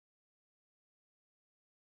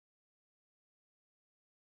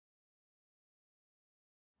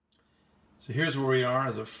So here's where we are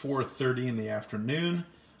as of 4:30 in the afternoon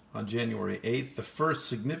on January 8th, the first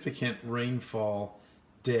significant rainfall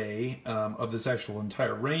day of this actual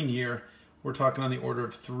entire rain year. We're talking on the order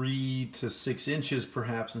of 3 to 6 inches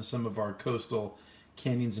perhaps in some of our coastal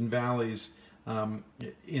canyons and valleys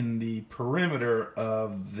in the perimeter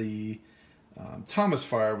of the Thomas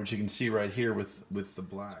Fire, which you can see right here with the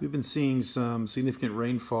black. So we've been seeing some significant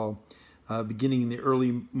rainfall beginning in the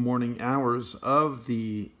early morning hours of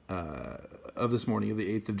this morning of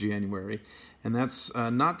the 8th of January, and that's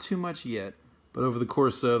not too much yet, but over the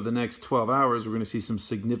course of the next 12 hours we're going to see some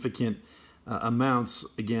significant amounts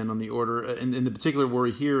again on the order, and the particular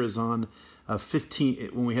worry here is on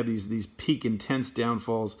 15, when we have these peak intense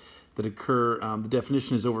downfalls that occur. The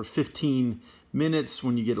definition is over 15 minutes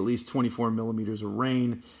when you get at least 24 millimeters of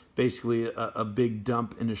rain, basically a big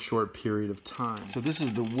dump in a short period of time. So this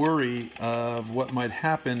is the worry of what might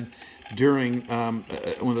happen during one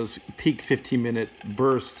of those peak 15-minute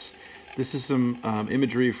bursts. This is some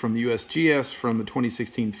imagery from the USGS from the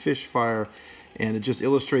 2016 fish fire, and it just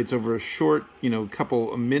illustrates over a short,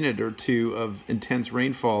 a minute or two of intense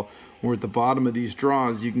rainfall, where at the bottom of these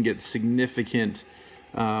draws you can get significant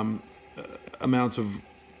amounts of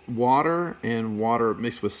water and water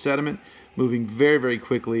mixed with sediment moving very, very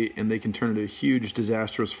quickly, and they can turn into a huge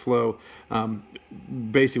disastrous flow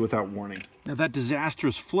basically without warning. Now that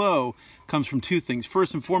disastrous flow comes from two things.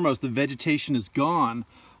 First and foremost, the vegetation is gone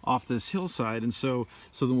off this hillside, and so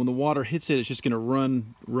then when the water hits it, it's just going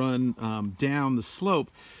to run down the slope.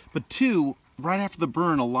 But two, right after the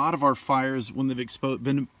burn, a lot of our fires, when they've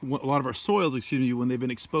a lot of our soils, when they've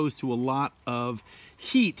been exposed to a lot of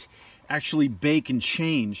heat, actually bake and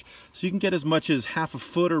change. So you can get as much as half a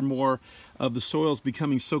foot or more of the soils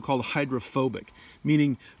becoming so-called hydrophobic,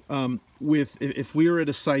 meaning if we were at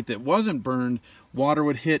a site that wasn't burned, water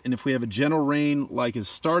would hit, and if we have a gentle rain like is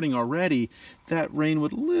starting already, that rain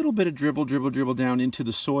would a little bit of dribble down into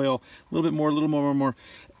the soil, a little bit more, a little more.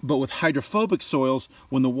 But with hydrophobic soils,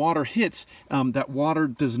 when the water hits, that water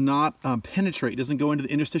does not penetrate, doesn't go into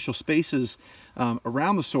the interstitial spaces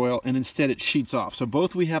around the soil, and instead it sheets off. So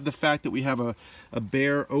both we have the fact that we have a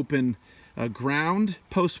bare, open ground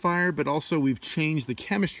post-fire, but also we've changed the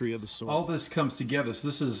chemistry of the soil. All this comes together. So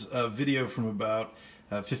this is a video from about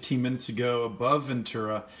 15 minutes ago above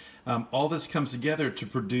Ventura. All this comes together to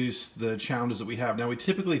produce the challenges that we have. Now we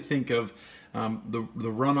typically think of the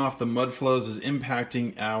runoff, the mudflows, as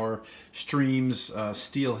impacting our streams,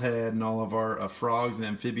 steelhead, and all of our frogs and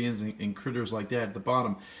amphibians and critters like that at the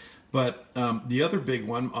bottom. But the other big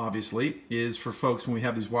one, obviously, is for folks when we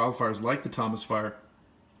have these wildfires like the Thomas Fire,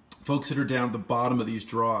 folks that are down at the bottom of these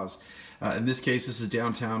draws. In this case, this is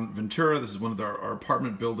downtown Ventura. This is one of our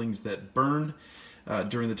apartment buildings that burned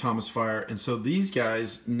during the Thomas Fire. And so these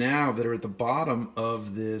guys now that are at the bottom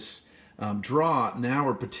of this draw now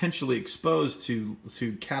are potentially exposed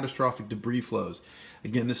to catastrophic debris flows.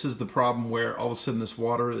 Again, this is the problem where all of a sudden this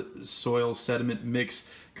water, soil, sediment mix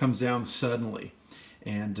comes down suddenly.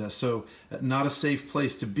 And so not a safe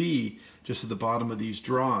place to be just at the bottom of these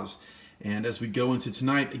draws. And as we go into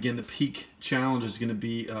tonight, again, the peak challenge is going to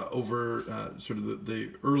be over sort of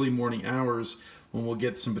the early morning hours, when we'll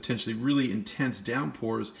get some potentially really intense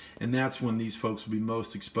downpours, and that's when these folks will be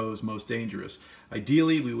most exposed, most dangerous.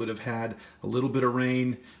 Ideally, we would have had a little bit of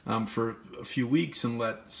rain for a few weeks and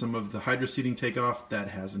let some of the hydroseeding take off. That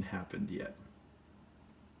hasn't happened yet.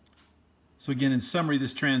 So again, in summary,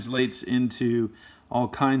 this translates into all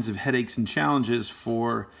kinds of headaches and challenges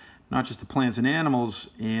for not just the plants and animals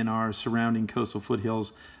in our surrounding coastal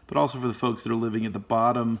foothills, but also for the folks that are living at the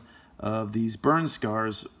bottom of these burn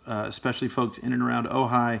scars, especially folks in and around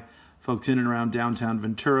Ojai, folks in and around downtown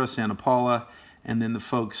Ventura, Santa Paula, and then the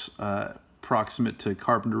folks proximate to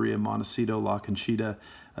Carpinteria, Montecito, La Conchita,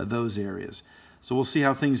 those areas. So we'll see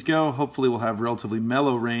how things go. Hopefully we'll have relatively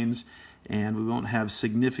mellow rains, and we won't have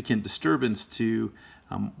significant disturbance to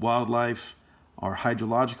wildlife, our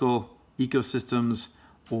hydrological ecosystems,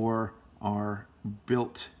 or our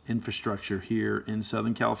built infrastructure here in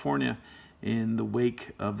Southern California in the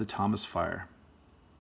wake of the Thomas Fire.